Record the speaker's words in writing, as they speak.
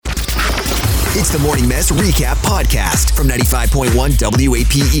It's the Morning Mess Recap Podcast from 95.1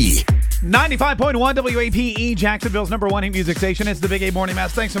 WAPE. 95.1 WAPE, Jacksonville's number one hit music station. It's the Big A Morning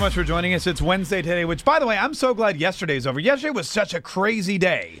Mess. Thanks so much for joining us. It's Wednesday today, which, by the way, I'm so glad yesterday's over. Yesterday was such a crazy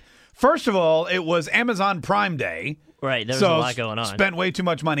day. First of all, it was Amazon Prime Day. Right, there was a lot going on. Spent way too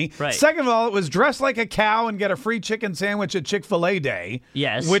much money. Right. Second of all, it was dress like a cow and get a free chicken sandwich at Chick-fil-A Day.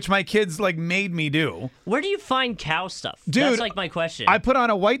 Yes. Which my kids made me do. Where do you find cow stuff? Dude, that's my question. I put on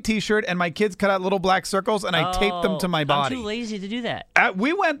a white T-shirt and my kids cut out little black circles and I taped them to my body. I'm too lazy to do that.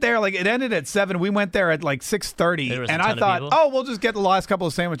 We went there, it ended at 7. We went there at 6:30. And I thought, we'll just get the last couple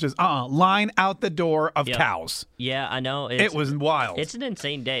of sandwiches. Line out the door of cows. Yeah, I know. It was wild. It's an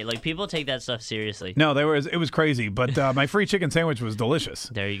insane day. People take that stuff seriously. No, it was crazy. But my free chicken sandwich was delicious.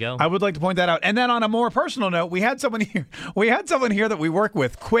 There you go. I would like to point that out. And then on a more personal note, we had someone here that we work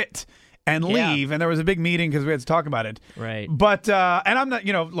with quit and leave, and there was a big meeting because we had to talk about it. Right. But and I'm not,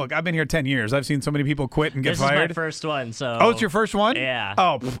 look, I've been here 10 years. I've seen so many people quit and get fired. This is my first one, so. Oh, it's your first one? Yeah.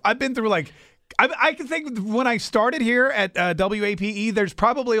 Oh, I've been through I can think when I started here at WAPE, there's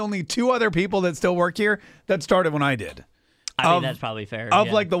probably only 2 other people that still work here that started when I did. I think that's probably fair. Of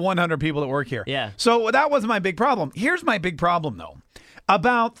the 100 people that work here. Yeah. So that wasn't my big problem. Here's my big problem, though.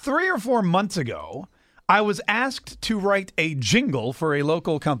 About 3 or 4 months ago, I was asked to write a jingle for a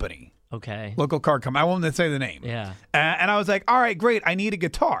local company. Okay. Local car company. I won't say the name. Yeah. And I was like, all right, great. I need a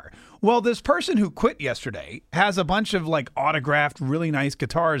guitar. Well, this person who quit yesterday has a bunch of autographed, really nice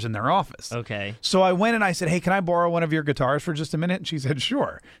guitars in their office. Okay. So I went and I said, hey, can I borrow one of your guitars for just a minute? And she said,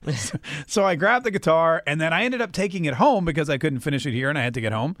 sure. So I grabbed the guitar and then I ended up taking it home because I couldn't finish it here and I had to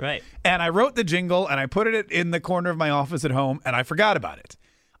get home. Right. And I wrote the jingle and I put it in the corner of my office at home and I forgot about it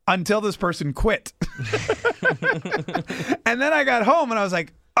until this person quit. And then I got home and I was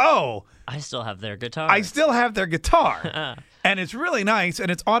like, oh, I still have their guitar. I still have their guitar. And it's really nice,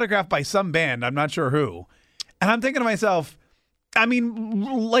 and it's autographed by some band. I'm not sure who. And I'm thinking to myself, I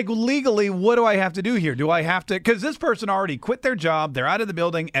mean, legally, what do I have to do here? Do I have to? Because this person already quit their job. They're out of the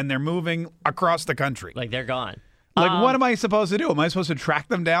building, and they're moving across the country. They're gone. What am I supposed to do? Am I supposed to track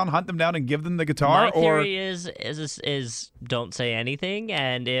them down, hunt them down, and give them the guitar? My theory is don't say anything,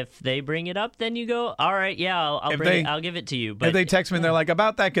 and if they bring it up, then you go, all right, yeah, I'll give it to you. But if they text me and they're like,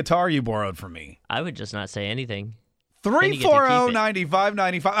 about that guitar you borrowed from me, I would just not say anything.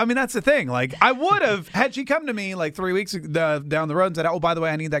 340-9595. I mean, that's the thing. I would have, had she come to me 3 weeks down the road and said, oh, by the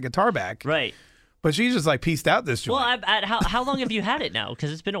way, I need that guitar back. Right. But she's just pieced out this joint. Well, how long have you had it now?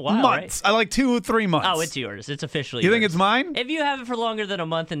 Because it's been a while, months. Right? 2 or 3 months. Oh, it's yours. It's officially You yours. think it's mine? If you have it for longer than a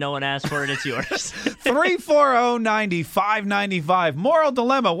month and no one asked for it, it's yours. 340-9595. Moral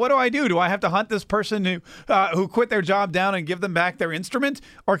dilemma. What do I do? Do I have to hunt this person who quit their job down and give them back their instrument?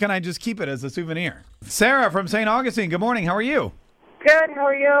 Or can I just keep it as a souvenir? Sarah from St. Augustine. Good morning. How are you? Good. How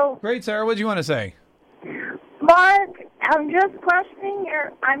are you? Great, Sarah. What do you want to say? Mark, I'm just questioning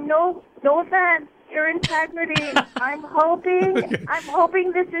no offense, your integrity. I'm hoping this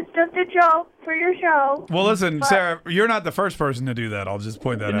is just a joke for your show. Well, listen, Sarah, you're not the first person to do that. I'll just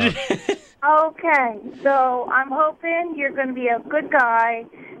point that out. Okay, so I'm hoping you're going to be a good guy.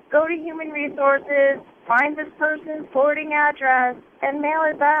 Go to Human Resources, find this person's forwarding address, and mail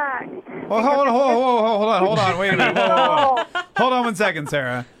it back. Well, hold on. Wait a minute. Hold on 1 second,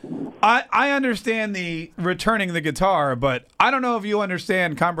 Sarah. I understand the returning the guitar, but I don't know if you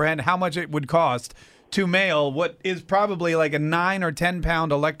comprehend how much it would cost to mail what is probably a 9 or 10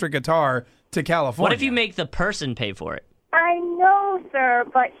 pound electric guitar to California. What if you make the person pay for it? I know, sir,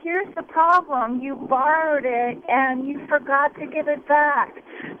 but here's the problem. You borrowed it and you forgot to give it back.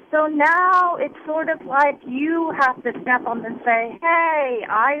 So now it's sort of like you have to step on and say, hey,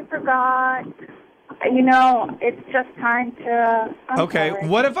 I forgot. It's just time to... Okay,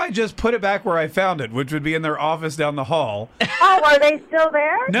 what if I just put it back where I found it, which would be in their office down the hall? Oh, are they still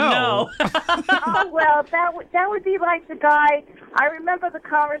there? No. Oh, well, that would be like the guy... I remember the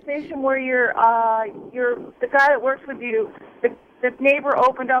conversation where the guy that works with you, the neighbor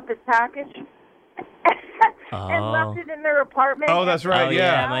opened up his package and left it in their apartment. Oh, that's right,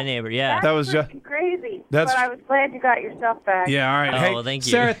 yeah. My neighbor, yeah. That was just crazy. But I was glad you got your stuff back. Yeah, all right. Well, thank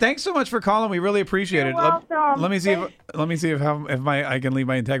you. Sarah, thanks so much for calling. We really appreciate it. Welcome. Let me see if I can leave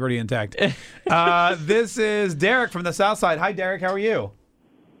my integrity intact. This is Derek from the South Side. Hi, Derek. How are you?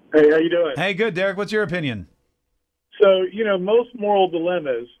 Hey, how you doing? Hey, good, Derek. What's your opinion? So, most moral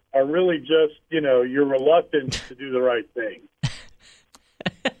dilemmas are really just, you're reluctant to do the right thing.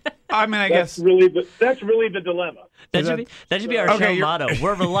 I mean, that's really the dilemma. That should be our show motto.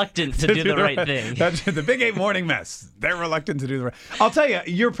 We're reluctant to do the right thing. That's the Big 8 Morning Mess. They're reluctant to do the right. I'll tell you,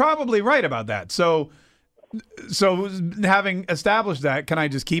 you're probably right about that. So So having established that, can I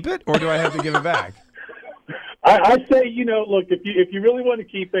just keep it, or do I have to give it back? I say, look, if you really want to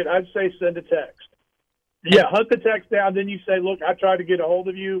keep it, I'd say send a text. Yeah, hunt the text down. Then you say, look, I tried to get a hold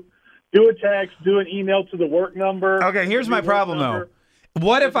of you. Do a text. Do an email to the work number. Okay, here's my problem, though.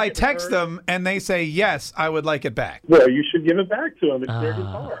 What if I text them and they say, yes, I would like it back? Well, you should give it back to them. It's their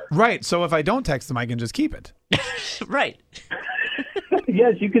guitar. Right. So if I don't text them, I can just keep it. Right.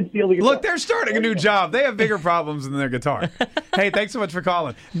 Yes, you can steal the guitar. Look, they're starting a new job. They have bigger problems than their guitar. Hey, thanks so much for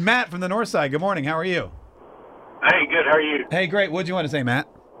calling. Matt from the North Side, good morning. How are you? Hey, good. How are you? Hey, great. What'd you want to say, Matt?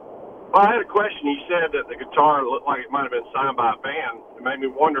 Well, I had a question. You said that the guitar looked like it might have been signed by a band. It made me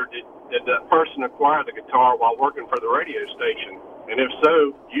wonder, did that person acquire the guitar while working for the radio station? And if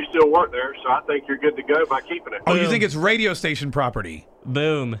so, you still work there, so I think you're good to go by keeping it. Oh, you think it's radio station property?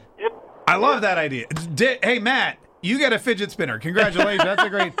 Boom. Yep. I love that idea. Hey, Matt, you get a fidget spinner. Congratulations.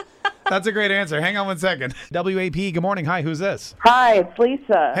 That's a great answer. Hang on one second. WAP, good morning. Hi, who's this? Hi, it's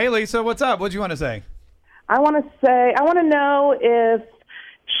Lisa. Hey, Lisa, what's up? What'd you want to say? I want to know if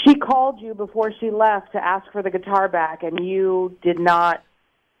she called you before she left to ask for the guitar back and you did not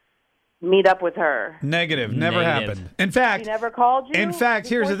meet up with her. Never Negative. happened. In fact, She never called you? In fact,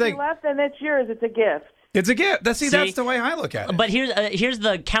 here's the Before thing. she left, and it's yours. It's a gift. It's a gift. That's the way I look at it. But here's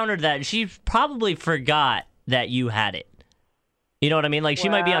the counter to that. She probably forgot that you had it. You know what I mean? Like, she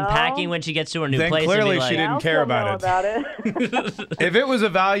might be unpacking when she gets to her new Then place. clearly and be like, she didn't I'll care still know about it. If it was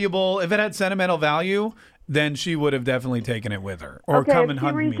if it had sentimental value, then she would have definitely taken it with her or Okay, come if and she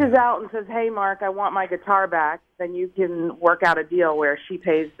hunt me. reaches out and says, hey, Mark, I want my guitar back, then you can work out a deal where she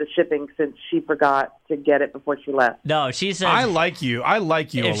pays the shipping since she forgot to get it before she left. No, she says. I like you a lot.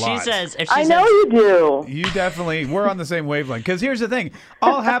 if she says, I know you do. You definitely, we're on the same wavelength. Because here's the thing.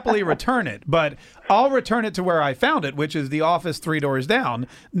 I'll happily return it, but I'll return it to where I found it, which is the office 3 doors down,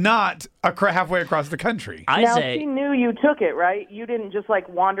 not halfway across the country. Now, she knew you took it, right? You didn't just,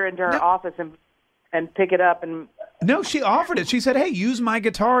 wander into her office and pick it up and... No, she offered it. She said, hey, use my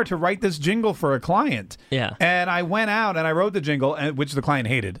guitar to write this jingle for a client. Yeah. And I went out and I wrote the jingle, which the client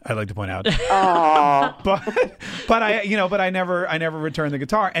hated, I'd like to point out. Aww. But I never returned the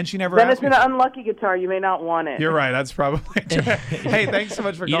guitar, and she never Then asked it's an unlucky guitar. You may not want it. You're right. That's probably true. Hey, thanks so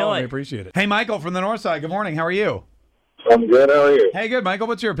much for calling. I appreciate it. Hey, Michael from the North Side. Good morning. How are you? I'm good. How are you? Hey, good. Michael,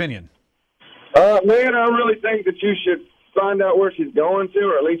 what's your opinion? Man, I really think that you should find out where she's going to,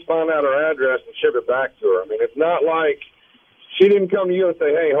 or at least find out her address and ship it back to her. I mean, it's not like she didn't come to you and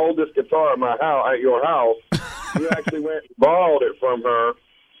say, hey, hold this guitar at your house. You actually went and borrowed it from her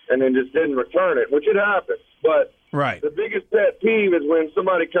and then just didn't return it, which it happens. But the biggest pet peeve is when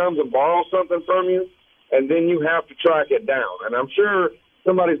somebody comes and borrows something from you, and then you have to track it down. And I'm sure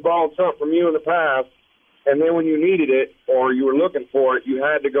somebody's borrowed something from you in the past, and then when you needed it or you were looking for it, you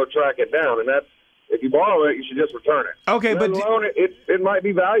had to go track it down. And that's, if you borrow it, you should just return it. Okay, but it might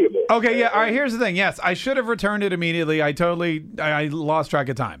be valuable. Okay, yeah. All right. Here's the thing. Yes, I should have returned it immediately. I lost track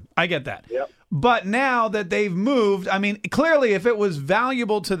of time. I get that. Yep. But now that they've moved, I mean, clearly, if it was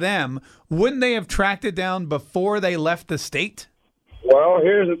valuable to them, wouldn't they have tracked it down before they left the state? Well,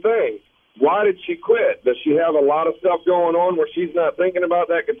 here's the thing. Why did she quit? Does she have a lot of stuff going on where she's not thinking about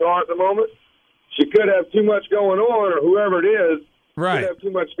that guitar at the moment? She could have too much going on, or whoever it is. Right. Could have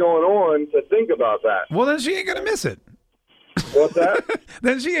too much going on to think about that. Well, then she ain't going to miss it. What's that?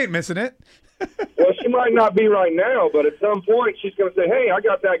 Then she ain't missing it. Well, she might not be right now, but at some point she's going to say, hey, I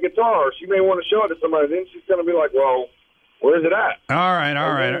got that guitar. She may want to show it to somebody. Then she's going to be like, well, where's it at? All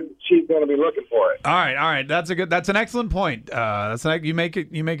right. She's going to be looking for it. All right. That's an excellent point. You make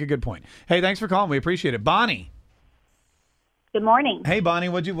a good point. Hey, thanks for calling. We appreciate it. Bonnie. Good morning. Hey, Bonnie,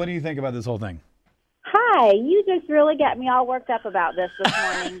 what do you think about this whole thing? Hi, you just really got me all worked up about this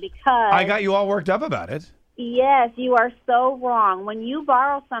morning because... I got you all worked up about it. Yes, you are so wrong. When you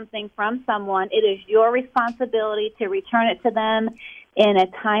borrow something from someone, it is your responsibility to return it to them in a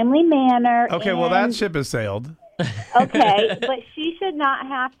timely manner. Okay, well, that ship has sailed. Okay, but she should not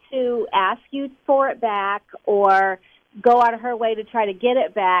have to ask you for it back or go out of her way to try to get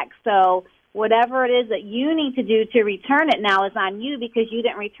it back. So whatever it is that you need to do to return it now is on you because you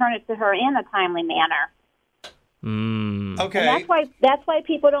didn't return it to her in a timely manner. Okay. And that's why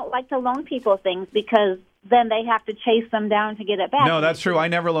people don't like to loan people things because then they have to chase them down to get it back. No, that's true. I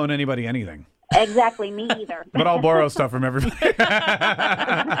never loan anybody anything. Exactly, me either. But I'll borrow stuff from everybody. All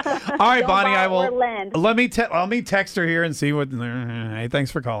right, Bonnie, I will. Let me text her here and see what. Hey,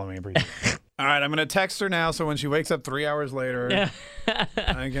 thanks for calling me. Appreciate it. All right, I'm going to text her now so when she wakes up 3 hours later,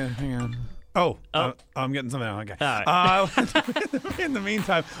 hang on. I'm getting something out. Okay. All right. In the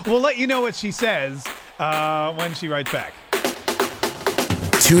meantime, we'll let you know what she says when she writes back.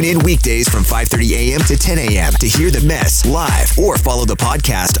 Tune in weekdays from 5:30 a.m. to 10 a.m. to hear The Mess live or follow the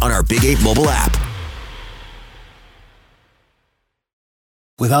podcast on our Big 8 mobile app.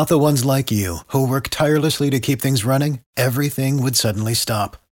 Without the ones like you, who work tirelessly to keep things running, everything would suddenly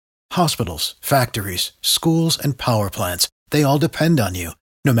stop. Hospitals, factories, schools, and power plants, they all depend on you.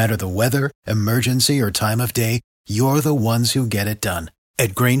 No matter the weather, emergency, or time of day, you're the ones who get it done.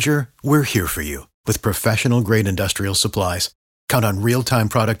 At Grainger, we're here for you with professional-grade industrial supplies. Count on real-time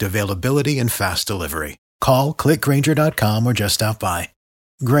product availability and fast delivery. Call, click Grainger.com, or just stop by.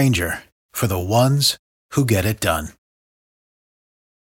 Grainger, for the ones who get it done.